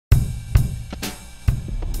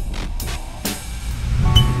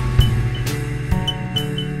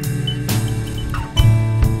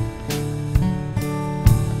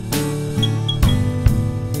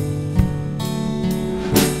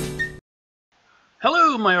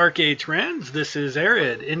Hello, my Archeage friends. This is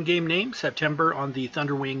Arid. In-game name September on the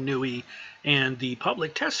Thunderwing NUI and the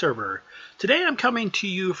public test server. Today I'm coming to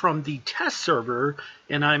you from the test server,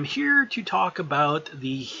 and I'm here to talk about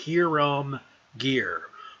the Hiram Gear.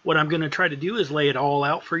 What I'm going to try to do is lay it all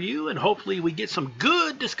out for you, and hopefully we get some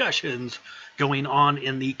good discussions going on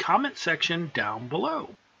in the comment section down below.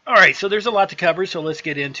 Alright, so there's a lot to cover, so let's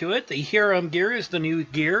get into it. The Hiram Gear is the new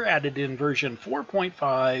gear added in version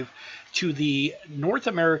 4.5 to the North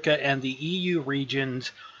America and the EU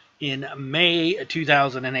regions in May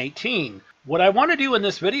 2018. What I want to do in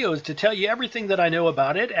this video is to tell you everything that I know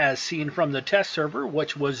about it as seen from the test server,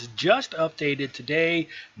 which was just updated today,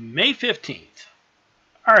 May 15th.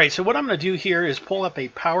 Alright, so what I'm going to do here is pull up a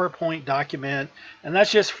PowerPoint document, and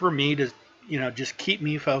that's just for me to just keep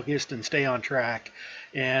me focused and stay on track.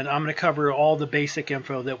 And I'm going to cover all the basic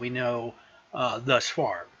info that we know thus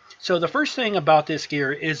far. So the first thing about this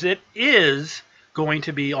gear is it is going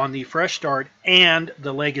to be on the Fresh Start and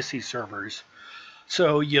the Legacy servers.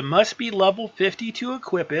 So you must be level 50 to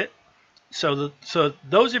equip it. So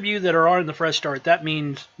those of you that are on the Fresh Start, that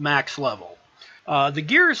means max level. The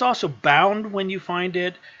gear is also bound when you find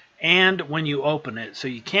it and when you open it, so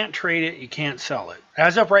you can't trade it, you can't sell it.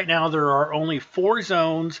 As of right now, there are only 4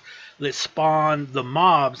 zones that spawn the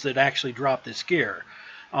mobs that actually drop this gear.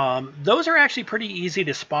 Those are actually pretty easy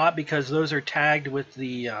to spot because those are tagged with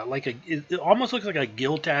the it almost looks like a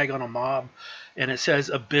guild tag on a mob, and it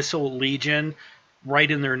says Abyssal Legion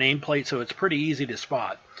right in their nameplate, so it's pretty easy to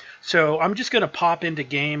spot. So I'm just going to pop into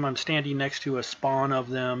game. I'm standing next to a spawn of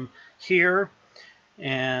them here,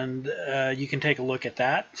 and you can take a look at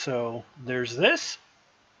that. So there's this.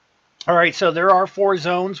 Alright, so there are 4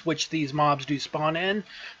 zones which these mobs do spawn in.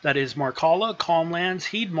 That is Markala, Calmlands,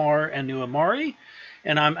 Heedmar, and New Amari.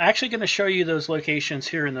 And I'm actually going to show you those locations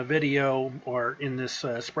here in the video, or in this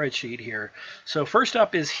spreadsheet here. So first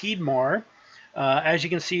up is Heedmar. As you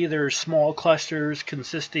can see, there's small clusters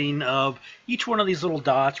consisting of each one of these little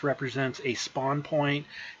dots represents a spawn point,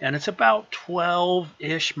 and it's about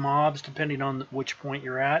 12-ish mobs depending on which point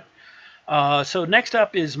you're at. So next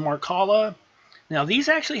up is Markala. Now these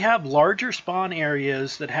actually have larger spawn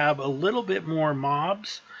areas that have a little bit more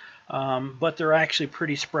mobs, but they're actually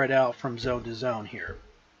pretty spread out from zone to zone here.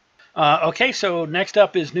 Okay, so next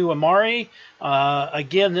up is New Amari.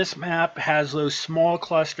 Again, this map has those small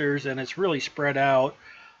clusters, and it's really spread out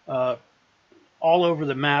all over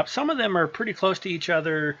the map. Some of them are pretty close to each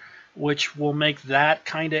other, which will make that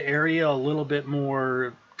kind of area a little bit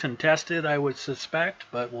more contested, I would suspect,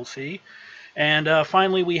 but we'll see. And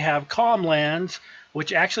finally, we have Calmlands,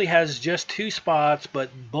 which actually has just 2 spots, but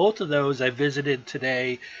both of those I visited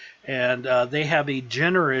today, and they have a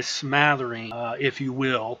generous smattering, if you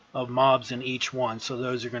will, of mobs in each one, so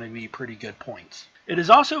those are going to be pretty good points. It is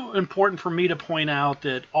also important for me to point out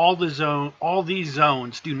that all these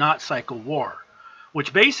zones do not cycle war,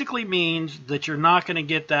 which basically means that you're not going to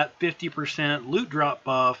get that 50% loot drop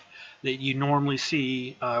buff that you normally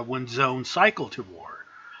see when zones cycle to war.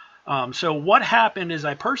 So what happened is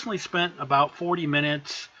I personally spent about 40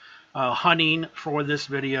 minutes hunting for this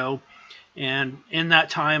video, and in that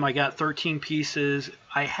time I got 13 pieces.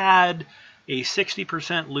 I had a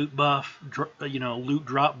 60% loot buff, loot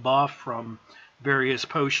drop buff from various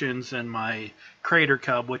potions and my Crater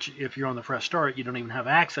Cub, which if you're on the Fresh Start, you don't even have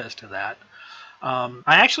access to that. I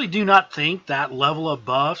actually do not think that level of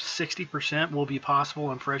buff, 60%, will be possible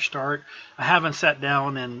on Fresh Start. I haven't sat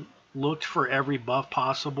down and looked for every buff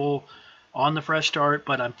possible on the Fresh Start,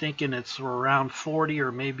 but I'm thinking it's around 40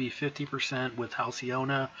 or maybe 50% with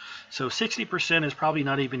Halcyona. So 60% is probably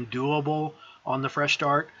not even doable on the Fresh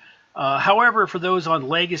Start. However, for those on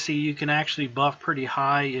Legacy, you can actually buff pretty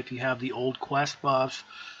high if you have the old quest buffs.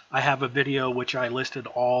 I have a video which I listed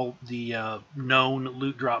all the known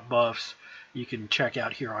loot drop buffs you can check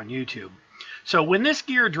out here on YouTube. So when this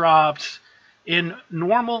gear drops, in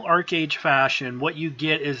normal Archeage fashion, what you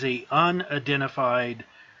get is a unidentified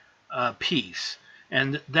piece,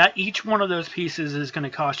 and that each one of those pieces is going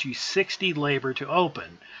to cost you 60 labor to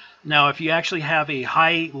open. Now, if you actually have a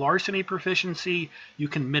high larceny proficiency, you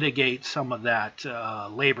can mitigate some of that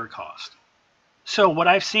labor cost. So what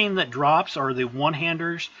I've seen that drops are the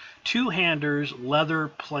one-handers, two-handers, leather,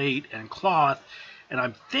 plate, and cloth. And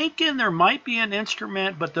I'm thinking there might be an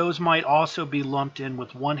instrument, but those might also be lumped in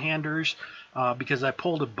with one-handers because I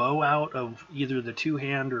pulled a bow out of either the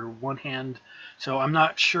two-hand or one-hand. So I'm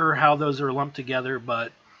not sure how those are lumped together,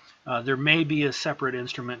 but there may be a separate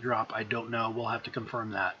instrument drop. I don't know. We'll have to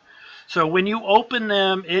confirm that. So when you open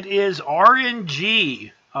them, it is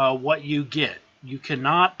RNG what you get. You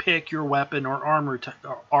cannot pick your weapon or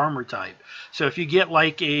armor type. So if you get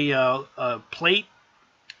like a plate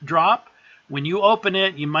drop, when you open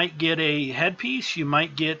it, you might get a headpiece, you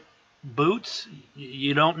might get boots,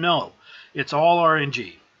 you don't know. It's all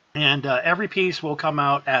RNG. And every piece will come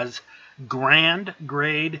out as grand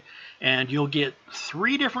grade, and you'll get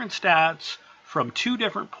 3 different stats from 2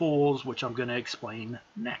 different pools, which I'm going to explain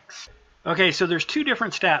next. Okay, so there's 2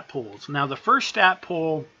 different stat pools. Now the first stat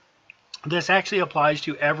pool, this actually applies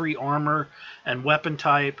to every armor and weapon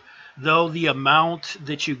type, though the amount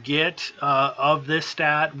that you get of this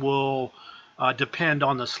stat will depend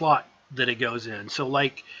on the slot that it goes in. So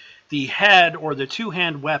like the head or the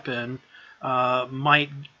 2-hand weapon might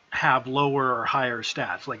have lower or higher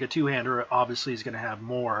stats. Like a 2-hander obviously is going to have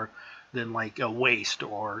more than like a waist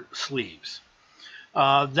or sleeves.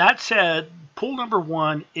 That said, pool number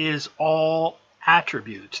 1 is all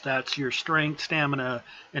attributes. That's your strength, stamina,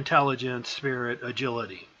 intelligence, spirit,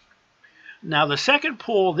 agility. Now the second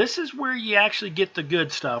pool, this is where you actually get the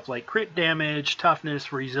good stuff like crit damage,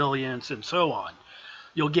 toughness, resilience, and so on.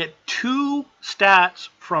 You'll get 2 stats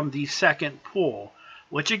from the second pool,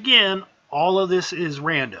 which again, all of this is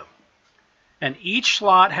random. And each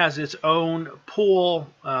slot has its own pool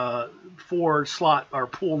for slot or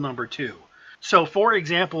pool number 2. So for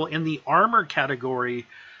example, in the armor category,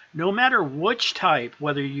 no matter which type,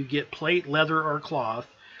 whether you get plate, leather, or cloth,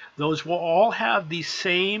 those will all have the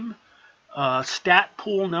same stat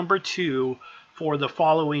pool number 2 for the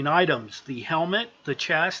following items: the helmet, the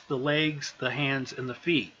chest, the legs, the hands, and the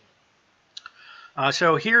feet.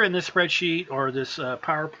 So here in this spreadsheet or this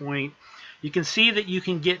PowerPoint, you can see that you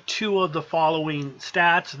can get 2 of the following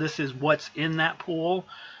stats. This is what's in that pool.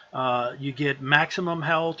 You get maximum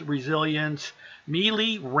health, resilience,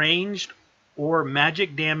 melee, ranged, or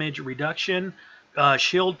magic damage reduction,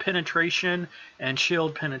 shield penetration, and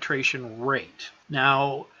shield penetration rate.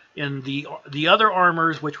 Now, in the other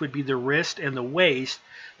armors, which would be the wrist and the waist,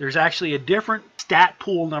 there's actually a different stat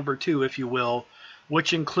pool number 2, if you will,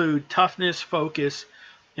 which include toughness, focus,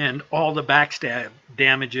 and all the backstab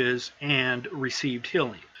damages and received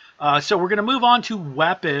healing. So we're going to move on to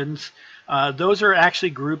weapons. Those are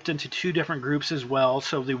actually grouped into 2 different groups as well.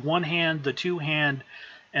 So the 1-hand, the 2-hand,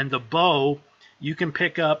 and the bow, you can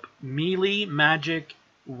pick up melee, magic,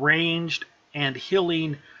 ranged, and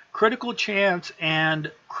healing, critical chance, and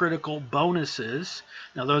critical bonuses.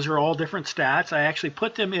 Now those are all different stats. I actually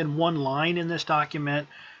put them in one line in this document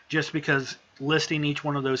just because listing each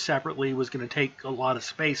one of those separately was going to take a lot of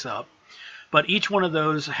space up. But each one of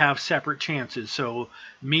those have separate chances. So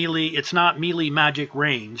melee, it's not melee, magic,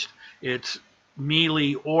 ranged. It's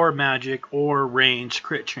melee or magic or ranged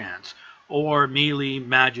crit chance, or melee,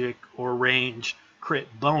 magic, or ranged crit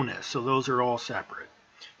bonus. So those are all separate.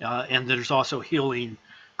 And there's also healing,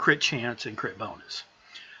 crit chance, and crit bonus.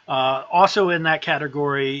 Also in that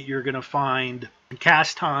category, you're going to find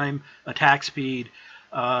cast time, attack speed,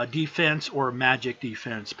 defense or magic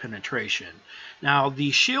defense penetration. Now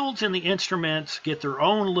the shields and the instruments get their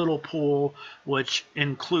own little pool, which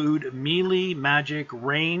include melee, magic,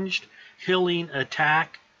 ranged, healing,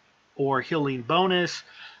 attack, or healing bonus.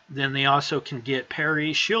 Then they also can get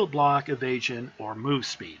parry, shield block, evasion, or move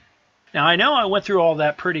speed. Now I know I went through all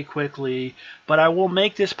that pretty quickly, but I will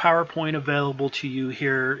make this PowerPoint available to you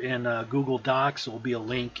here in Google Docs. There will be a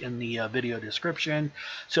link in the video description.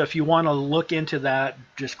 So if you want to look into that,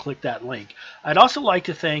 just click that link. I'd also like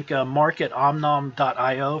to thank Mark at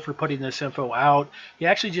omnom.io for putting this info out. He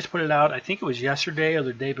actually just put it out, I think it was yesterday or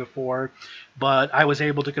the day before, but I was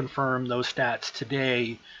able to confirm those stats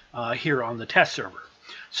today here on the test server.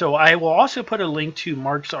 So I will also put a link to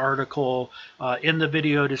Mark's article in the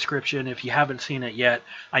video description if you haven't seen it yet.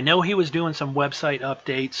 I know he was doing some website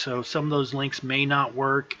updates, so some of those links may not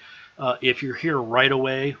work if you're here right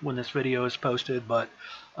away when this video is posted, but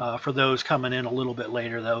for those coming in a little bit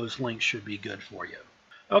later, those links should be good for you.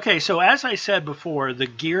 Okay, so as I said before, the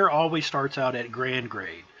gear always starts out at grand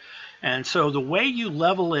grade. And so the way you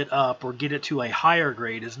level it up or get it to a higher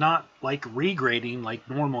grade is not like regrading like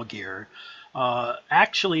normal gear.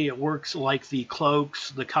 Actually, it works like the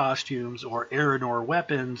cloaks, the costumes, or Aeronor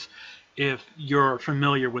weapons if you're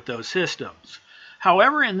familiar with those systems.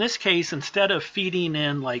 However, in this case, instead of feeding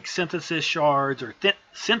in like synthesis shards or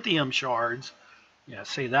synthium shards, yeah,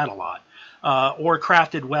 say that a lot, or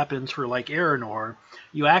crafted weapons for like Aeronor,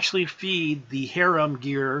 you actually feed the Hiram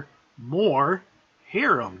Gear more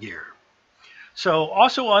Hiram Gear. So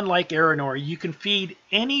also unlike Aeronor, you can feed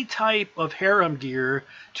any type of Hiram Gear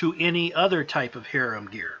to any other type of Hiram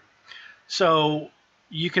Gear. So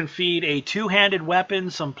you can feed a 2-handed weapon,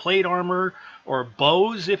 some plate armor, or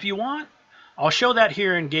bows if you want. I'll show that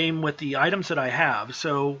here in game with the items that I have.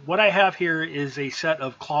 So what I have here is a set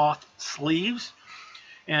of cloth sleeves.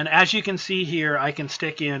 And as you can see here, I can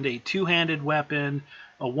stick in a two-handed weapon,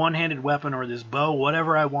 a one-handed weapon, or this bow,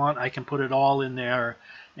 whatever I want. I can put it all in there,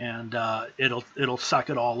 and it'll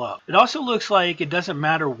suck it all up. It also looks like it doesn't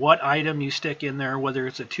matter what item you stick in there, whether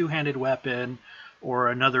it's a two-handed weapon or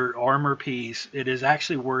another armor piece. It is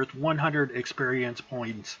actually worth 100 experience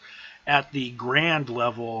points at the grand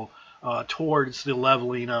level towards the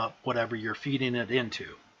leveling up whatever you're feeding it into.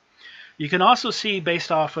 You can also see,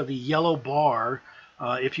 based off of the yellow bar,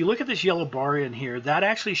 if you look at this yellow bar in here, that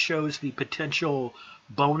actually shows the potential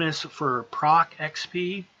bonus for proc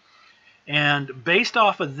XP. And based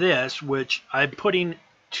off of this, which I'm putting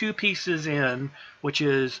 2 pieces in, which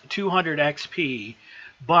is 200 XP,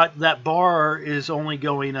 but that bar is only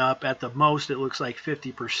going up at the most, it looks like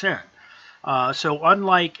 50%. So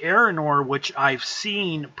unlike Aranor, which I've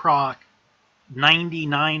seen proc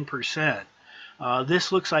 99%,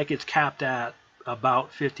 this looks like it's capped at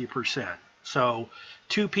about 50%. So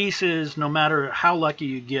 2 pieces, no matter how lucky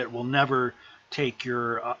you get, will never take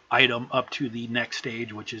your item up to the next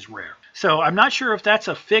stage, which is rare. So I'm not sure if that's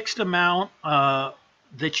a fixed amount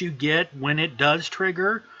that you get when it does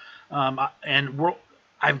trigger.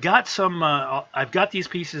 I've got these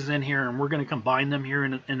pieces in here, and we're going to combine them here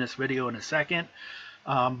in this video in a second.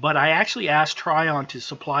 But I actually asked Tryon to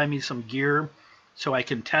supply me some gear so I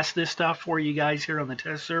can test this stuff for you guys here on the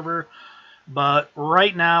test server. But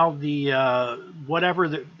right now, the whatever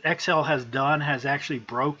the XL has done has actually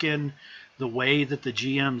broken the way that the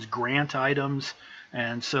GMs grant items,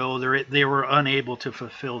 and so they were unable to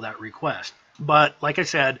fulfill that request. But like I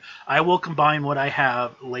said, I will combine what I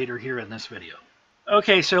have later here in this video.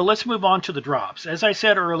 Okay, so let's move on to the drops. As I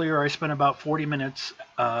said earlier, I spent about 40 minutes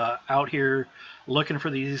out here looking for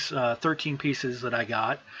these 13 pieces that I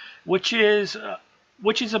got, which is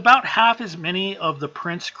about half as many of the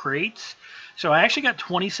Prince crates. So I actually got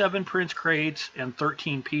 27 Prince crates and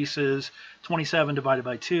 13 pieces. 27 divided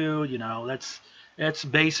by 2, you know, that's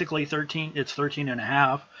basically 13. It's 13 and a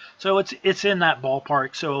half. So it's in that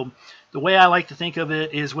ballpark. So the way I like to think of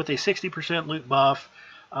it is, with a 60% loot buff,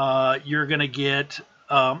 you're going to get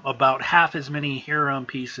about half as many Hiram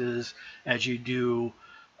pieces as you do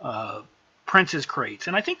Prince's crates.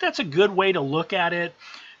 And I think that's a good way to look at it,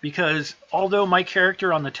 because although my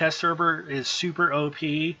character on the test server is super OP,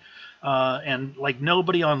 and like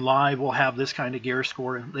nobody on live will have this kind of gear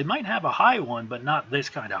score. They might have a high one, but not this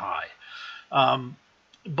kind of high.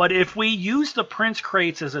 But if we use the Prince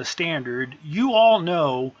crates as a standard, you all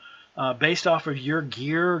know, based off of your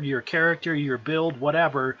gear, your character, your build,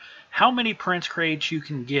 whatever, how many Prince crates you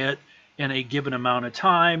can get in a given amount of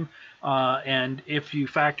time. And if you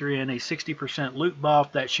factor in a 60% loot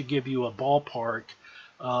buff, that should give you a ballpark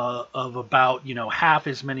of about, you know, half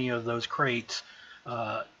as many of those crates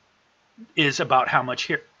is about how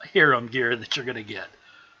much Hiram gear that you're going to get.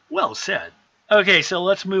 Well said. Okay, so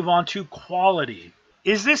let's move on to quality.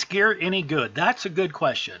 Is this gear any good? That's a good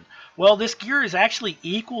question. Well, this gear is actually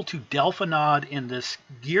equal to Delphinod in this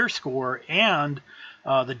gear score and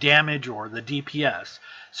the damage, or the DPS.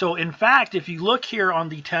 So in fact, if you look here on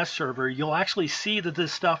the test server, you'll actually see that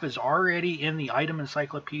this stuff is already in the item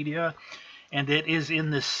encyclopedia, and it is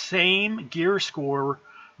in the same gear score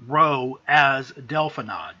row as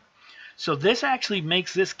Delphinod. So this actually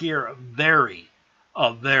makes this gear very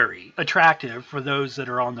attractive for those that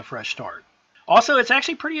are on the fresh start. Also, it's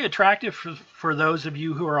actually pretty attractive for those of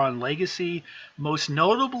you who are on Legacy, most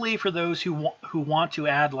notably for those who want to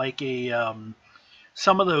add like a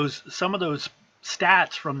some of those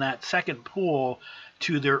stats from that second pool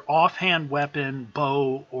to their offhand weapon,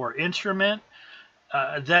 bow, or instrument.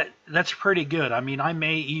 That's pretty good. I mean, I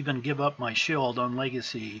may even give up my shield on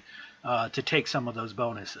Legacy to take some of those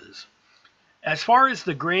bonuses. As far as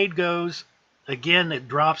the grade goes, again, it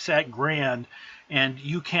drops at grand, and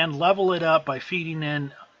you can level it up by feeding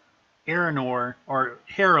in Aranor or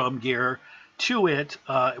Hiram gear to it,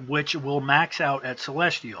 which will max out at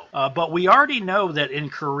Celestial. But we already know that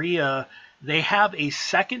in Korea, they have a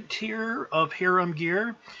second tier of Hiram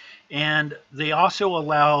gear, and they also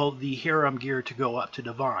allow the Hiram gear to go up to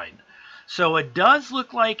Divine. So it does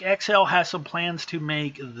look like XL has some plans to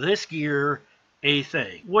make this gear a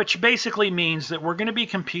thing, which basically means that we're going to be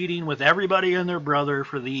competing with everybody and their brother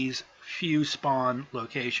for these few spawn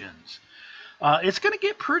locations. It's going to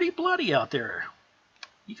get pretty bloody out there.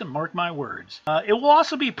 You can mark my words. It will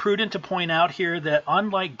also be prudent to point out here that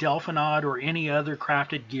unlike Delphinod or any other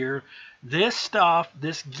crafted gear, this stuff,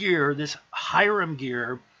 this gear, this Hiram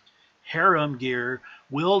gear,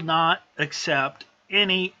 will not accept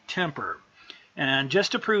any temper. And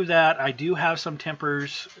just to prove that, I do have some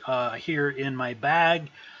tempers here in my bag.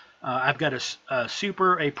 I've got a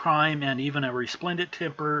Super, a Prime, and even a Resplendent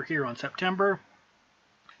temper here on September.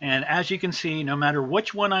 And as you can see, no matter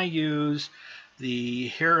which one I use, the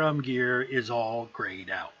Hiram Gear is all grayed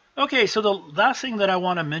out. Okay, so the last thing that I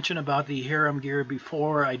want to mention about the Hiram Gear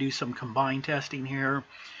before I do some combined testing here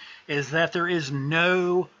is that there is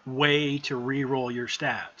no way to re-roll your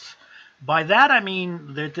stats. By that I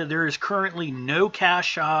mean that there is currently no cash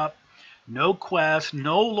shop, no quest,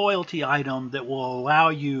 no loyalty item that will allow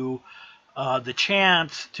you the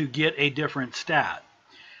chance to get a different stat.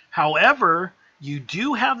 However, you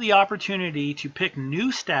do have the opportunity to pick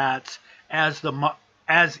new stats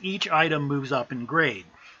as each item moves up in grade,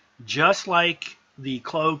 just like the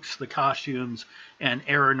cloaks, the costumes, and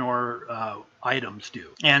Aranor items do.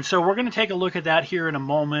 And so we're going to take a look at that here in a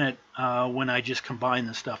moment when I just combine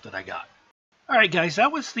the stuff that I got. All right, guys,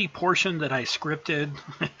 that was the portion that I scripted.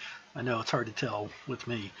 I know it's hard to tell with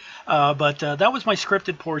me, but that was my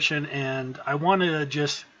scripted portion, and I want to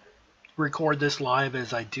just record this live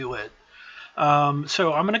as I do it.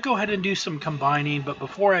 So I'm going to go ahead and do some combining, but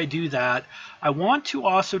before I do that, I want to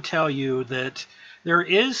also tell you that there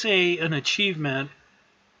is an achievement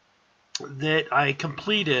that I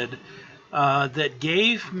completed that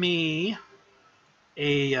gave me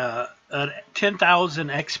a 10,000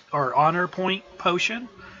 XP or honor point potion.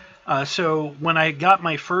 So when I got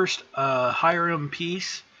my first Hiram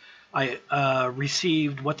piece, I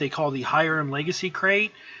received what they call the Hiram Legacy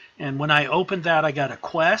Crate, and when I opened that, I got a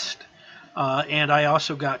quest, and I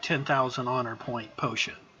also got 10,000 honor point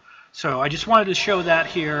potion. So I just wanted to show that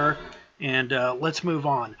here, and let's move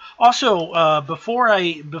on. Also, before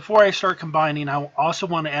I start combining, I also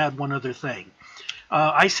want to add one other thing.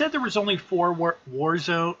 I said there was only four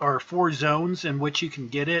zones in which you can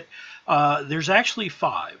get it. There's actually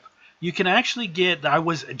 5. You can actually get. I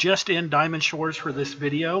was just in Diamond Shores for this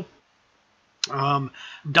video.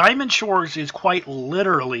 Diamond Shores is quite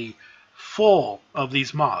literally full of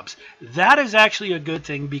these mobs. That is actually a good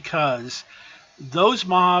thing because those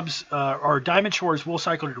mobs are Diamond Shores will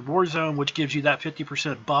cycle to Warzone, which gives you that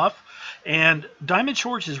 50% buff. And Diamond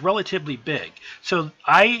Shores is relatively big. So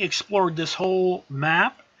I explored this whole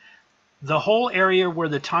map, the whole area where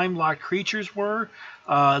the time-locked creatures were.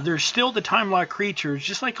 There's still the time-locked creatures,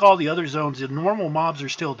 just like all the other zones. The normal mobs are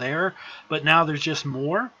still there, but now there's just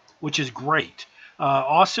more, which is great.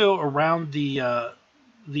 Also around the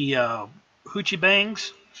Hoochie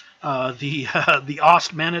Bangs, the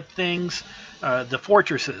Ostmaneth things, the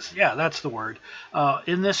fortresses. Yeah, that's the word.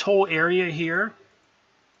 In this whole area here,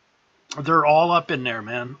 they're all up in there,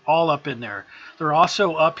 man. All up in there. They're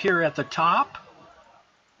also up here at the top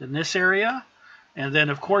in this area. And then,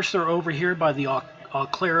 of course, they're over here by the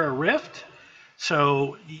Alclara Rift.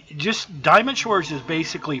 So just Diamond Shores is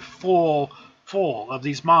basically full of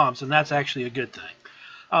these mobs, and that's actually a good thing.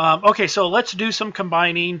 Okay, so let's do some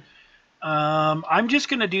combining. I'm just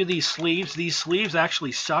going to do these sleeves. These sleeves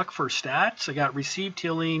actually suck for stats. I got received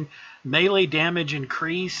healing, melee damage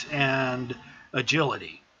increase, and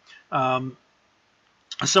agility.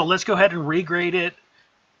 So let's go ahead and regrade it.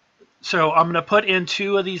 So I'm going to put in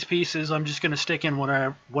 2 of these pieces. I'm just going to stick in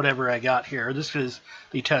whatever I got here. This is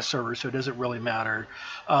the test server, so it doesn't really matter.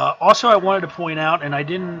 Also, I wanted to point out, and I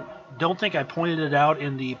don't think I pointed it out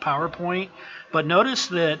in the PowerPoint, but notice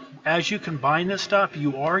that as you combine this stuff,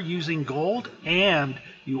 you are using gold and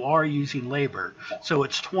you are using labor. So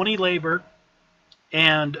it's 20 labor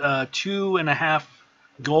and 2.5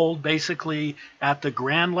 gold basically at the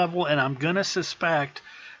grand level, and I'm going to suspect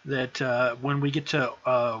that when we get to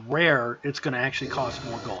rare, it's going to actually cost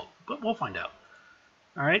more gold. But we'll find out.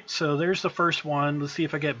 Alright, so there's the first one. Let's see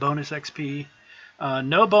if I get bonus XP.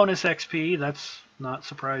 No bonus XP. That's not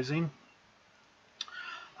surprising.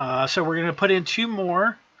 So we're going to put in 2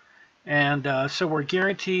 more. And so we're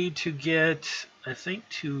guaranteed to get, I think,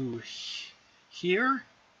 to here.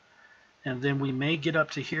 And then we may get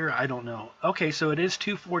up to here. I don't know. Okay, so it is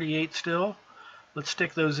 248 still. Let's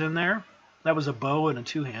stick those in there. That was a bow and a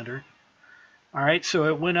 2-hander. Alright, so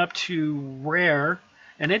it went up to rare,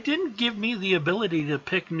 and it didn't give me the ability to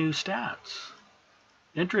pick new stats.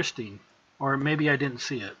 Interesting. Or maybe I didn't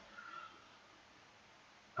see it.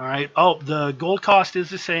 Alright, oh, the gold cost is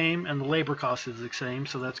the same, and the labor cost is the same,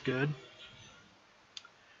 so that's good.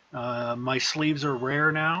 My sleeves are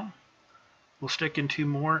rare now. We'll stick in 2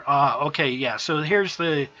 more. Okay, yeah, so here's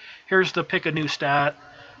the pick a new stat.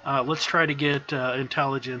 Let's try to get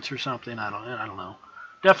intelligence or something. I don't know.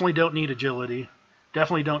 Definitely don't need agility.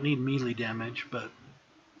 Definitely don't need melee damage. But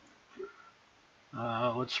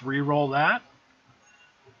let's re-roll that.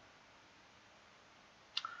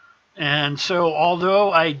 And so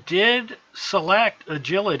although I did select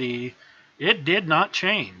agility, it did not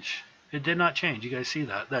change. It did not change. You guys see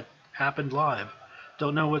that? That happened live.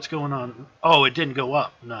 Don't know what's going on. Oh, it didn't go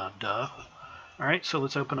up. Nah, duh. All right, so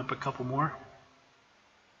let's open up a couple more.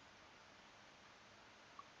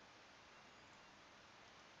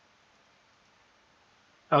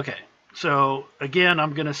 Okay, so again,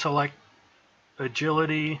 I'm going to select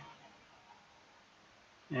agility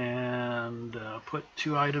and put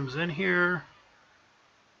 2 items in here.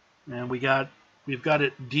 And we've got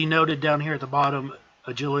it denoted down here at the bottom,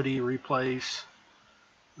 agility replace.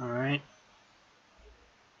 All right.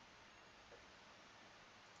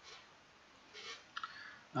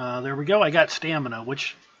 There we go. I got stamina,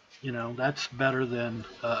 which, you know, that's better than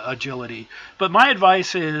agility. But my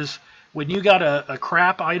advice is, when you got a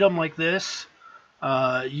crap item like this,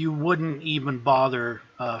 you wouldn't even bother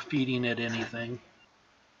feeding it anything.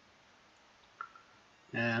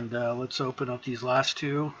 And let's open up these last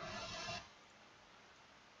 2.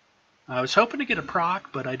 I was hoping to get a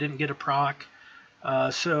proc, but I didn't get a proc.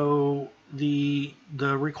 So the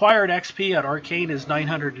required XP at Arcane is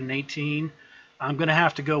 918. I'm going to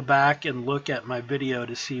have to go back and look at my video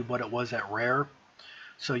to see what it was at Rare.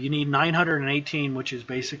 So you need 918, which is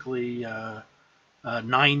basically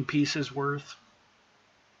 9 pieces worth.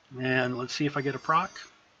 And let's see if I get a proc.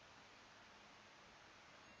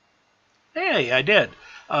 Hey, I did.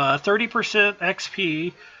 30%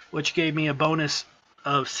 XP, which gave me a bonus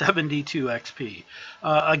of 72 XP.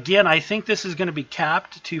 Again, I think this is going to be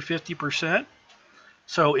capped to 50%.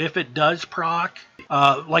 So if it does proc,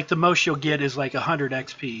 like the most you'll get is like 100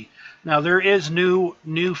 XP. Now there is new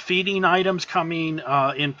feeding items coming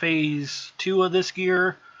in phase 2 of this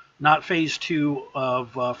gear. Not phase 2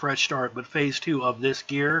 of Fresh Start, but phase 2 of this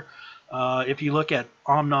gear. If you look at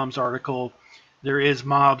Omnom's article, there is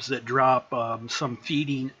mobs that drop some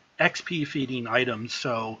XP feeding items.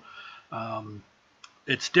 So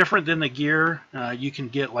it's different than the gear. You can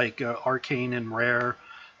get like Arcane and Rare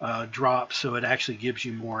drops, so it actually gives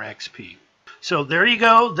you more XP. So there you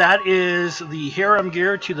go. That is the Hiram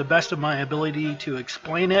Gear to the best of my ability to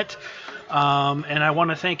explain it. And I want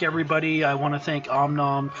to thank everybody. I want to thank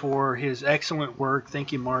Omnom for his excellent work.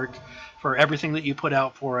 Thank you, Mark, for everything that you put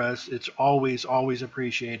out for us. It's always, always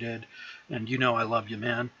appreciated. And you know I love you,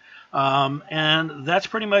 man. And that's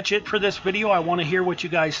pretty much it for this video. I want to hear what you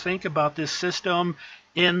guys think about this system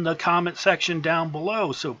in the comment section down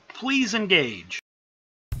below. So please engage.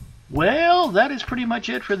 Well, that is pretty much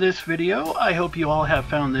it for this video. I hope you all have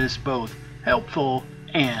found this both helpful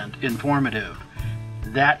and informative.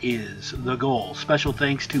 That is the goal. Special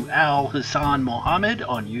thanks to Al Hassan Mohammed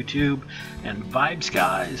on YouTube and Vibe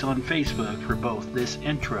Skies on Facebook for both this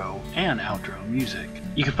intro and outro music.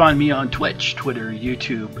 You can find me on Twitch, Twitter,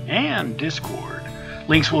 YouTube, and Discord.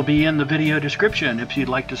 Links will be in the video description. If you'd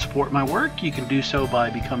like to support my work, you can do so by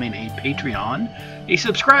becoming a Patreon, a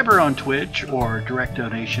subscriber on Twitch, or direct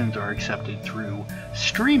donations are accepted through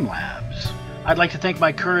Streamlabs. I'd like to thank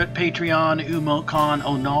my current Patreon, Umokhan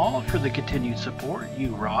Onal, for the continued support. You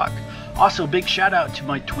rock. Also, big shout out to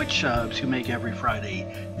my Twitch subs who make every Friday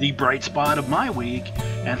the bright spot of my week.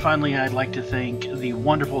 And finally, I'd like to thank the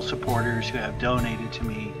wonderful supporters who have donated to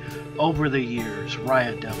me over the years: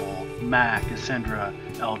 Riot Devil, Mac, Cassandra,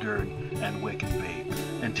 Elder, and Wicked Babe.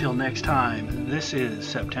 Until next time, this is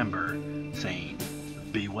September, saying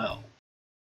be well.